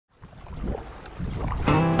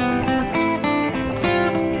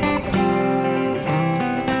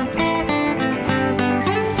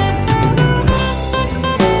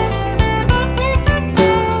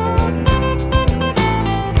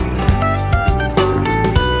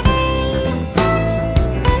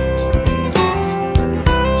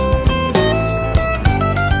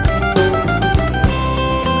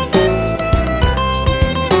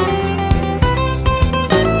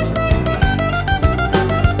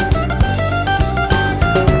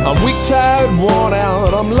I'm weak, tired, worn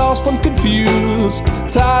out, I'm lost, I'm confused.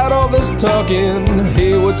 Tired of this talking,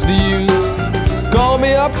 hey, what's the use? Call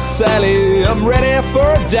me up, Sally, I'm ready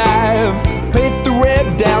for a dive. Paint the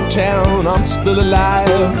red downtown, I'm still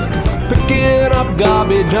alive. Picking up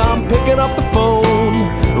garbage, I'm picking up the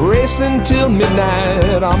phone. Racing till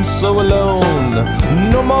midnight, I'm so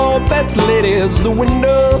alone. No more bets, ladies, the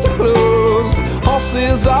windows are closed.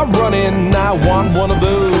 Horses are running, I want one of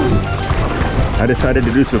those. I decided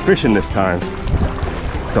to do some fishing this time.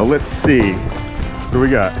 So let's see. What do we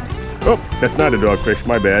got? Oh, that's not a dogfish,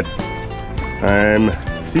 my bad. I'm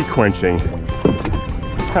sea quenching.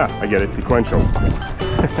 Ha, I get it, sequential.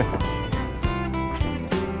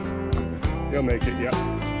 You'll make it, yep.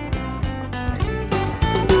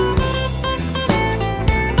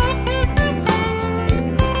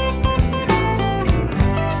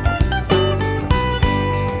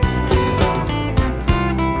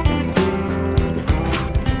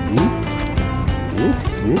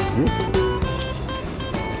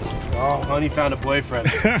 Oh, honey found a boyfriend.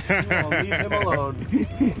 Oh, leave him alone.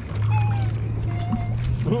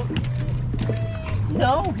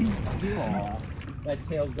 No, that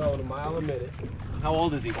tail's going a mile a minute. How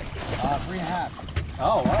old is he? 3.5. Oh,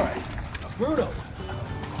 all right. Bruno.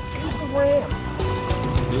 Here's the ram.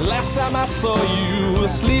 Last time I saw you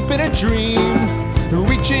asleep in a dream,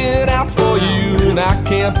 reaching out for you, and I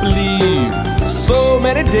can't believe so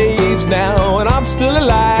many days now, and I'm still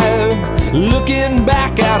alive. Looking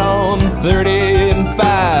back out on 30 and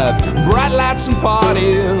 5, bright lights and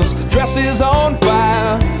parties, dresses on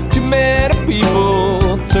fire. Too many people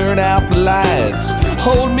turn out the lights.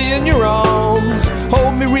 Hold me in your arms,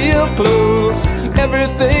 hold me real close.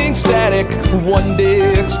 Everything static one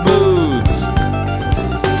day explodes.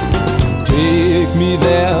 Take me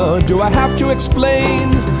there, do I have to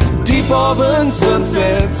explain? Deep auburn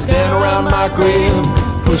sunsets stand around my grave,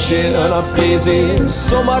 pushing up daisies,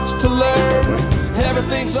 so much to learn.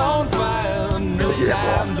 Everything's on fire, no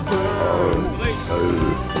time to burn.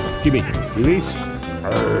 Give me, release.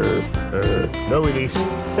 No release.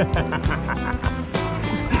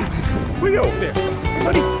 Where you go? There,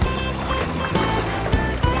 buddy.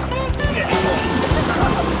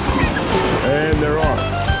 And they're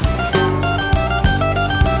off.